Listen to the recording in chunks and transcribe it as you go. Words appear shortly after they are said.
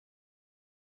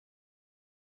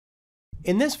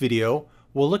In this video,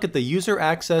 we'll look at the user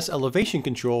access elevation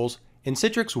controls in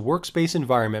Citrix Workspace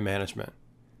Environment Management.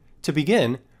 To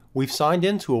begin, we've signed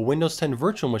into a Windows 10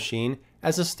 virtual machine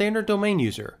as a standard domain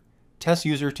user, test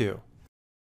user 2.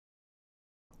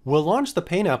 We'll launch the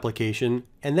Paint application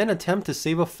and then attempt to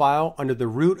save a file under the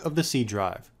root of the C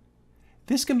drive.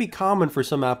 This can be common for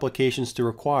some applications to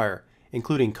require,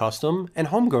 including custom and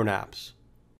homegrown apps.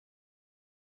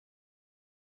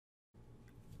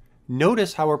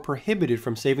 Notice how we're prohibited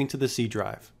from saving to the C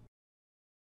drive.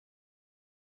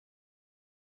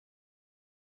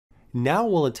 Now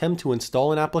we'll attempt to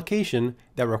install an application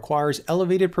that requires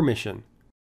elevated permission.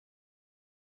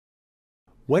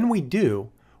 When we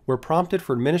do, we're prompted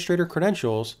for administrator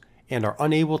credentials and are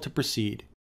unable to proceed.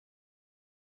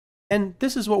 And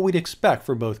this is what we'd expect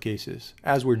for both cases,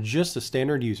 as we're just a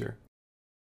standard user.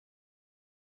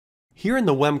 Here in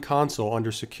the WEM console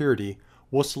under Security,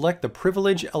 we'll select the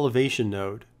Privilege Elevation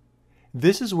node.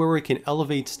 This is where we can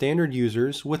elevate standard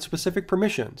users with specific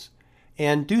permissions,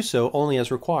 and do so only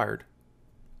as required.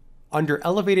 Under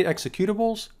Elevated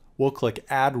Executables, we'll click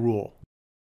Add Rule.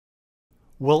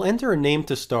 We'll enter a name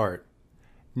to start.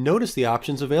 Notice the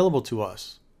options available to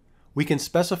us. We can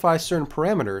specify certain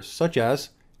parameters such as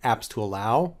apps to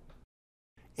allow,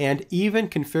 and even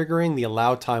configuring the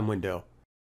allow time window.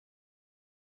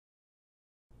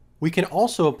 We can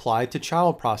also apply to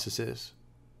child processes.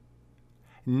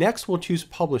 Next, we'll choose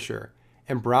Publisher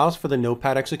and browse for the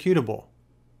Notepad executable.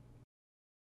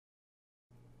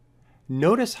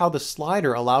 Notice how the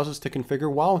slider allows us to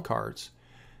configure wildcards.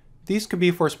 These could be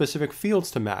for specific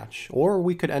fields to match, or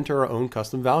we could enter our own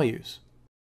custom values.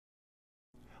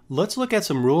 Let's look at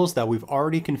some rules that we've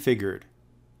already configured.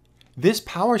 This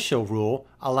PowerShell rule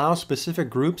allows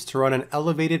specific groups to run an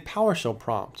elevated PowerShell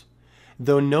prompt,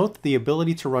 though note that the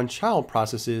ability to run child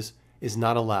processes is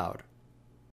not allowed.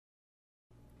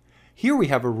 Here we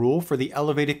have a rule for the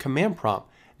elevated command prompt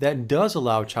that does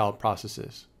allow child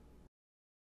processes.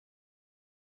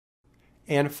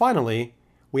 And finally,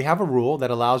 we have a rule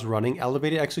that allows running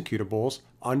elevated executables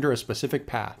under a specific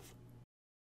path.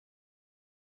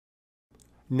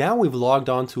 Now we've logged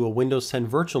on to a Windows 10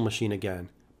 virtual machine again,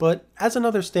 but as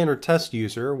another standard test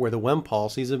user where the WEM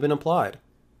policies have been applied.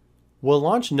 We'll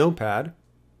launch Notepad,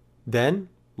 then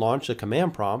launch a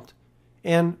command prompt,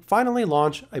 and finally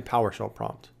launch a PowerShell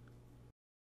prompt.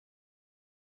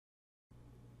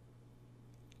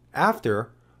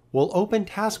 After, we'll open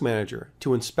Task Manager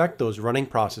to inspect those running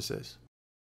processes.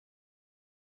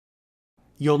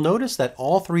 You'll notice that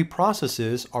all three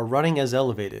processes are running as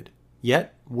elevated,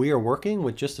 yet we are working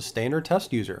with just a standard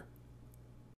test user.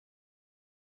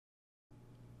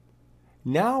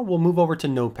 Now we'll move over to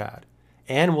Notepad,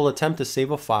 and we'll attempt to save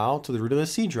a file to the root of the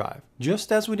C drive,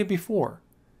 just as we did before.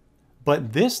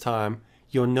 But this time,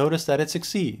 you'll notice that it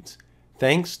succeeds,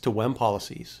 thanks to WEM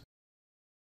policies.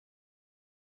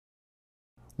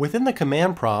 Within the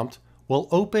command prompt, we'll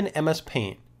open MS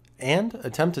Paint and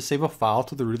attempt to save a file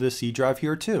to the root of the C drive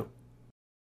here too.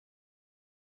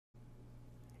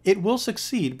 It will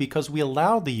succeed because we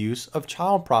allowed the use of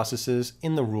child processes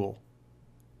in the rule.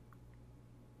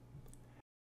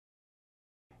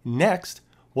 Next,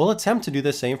 we'll attempt to do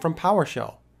the same from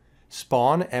PowerShell.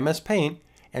 Spawn MS Paint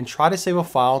and try to save a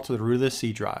file to the root of the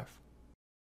C drive.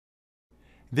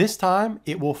 This time,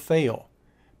 it will fail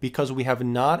because we have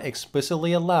not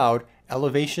explicitly allowed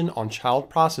elevation on child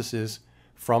processes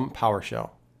from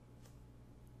PowerShell.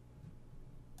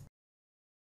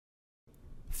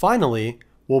 Finally,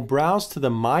 we'll browse to the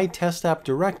My Test App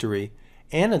directory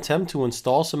and attempt to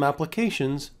install some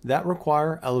applications that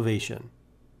require elevation.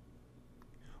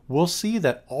 We'll see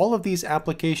that all of these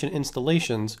application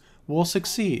installations will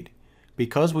succeed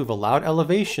because we've allowed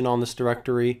elevation on this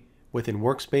directory within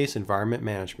Workspace Environment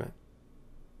Management.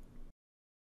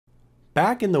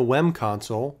 Back in the WEM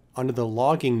console, under the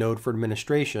Logging node for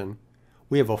administration,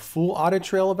 we have a full audit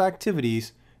trail of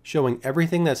activities showing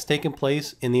everything that's taken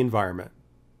place in the environment.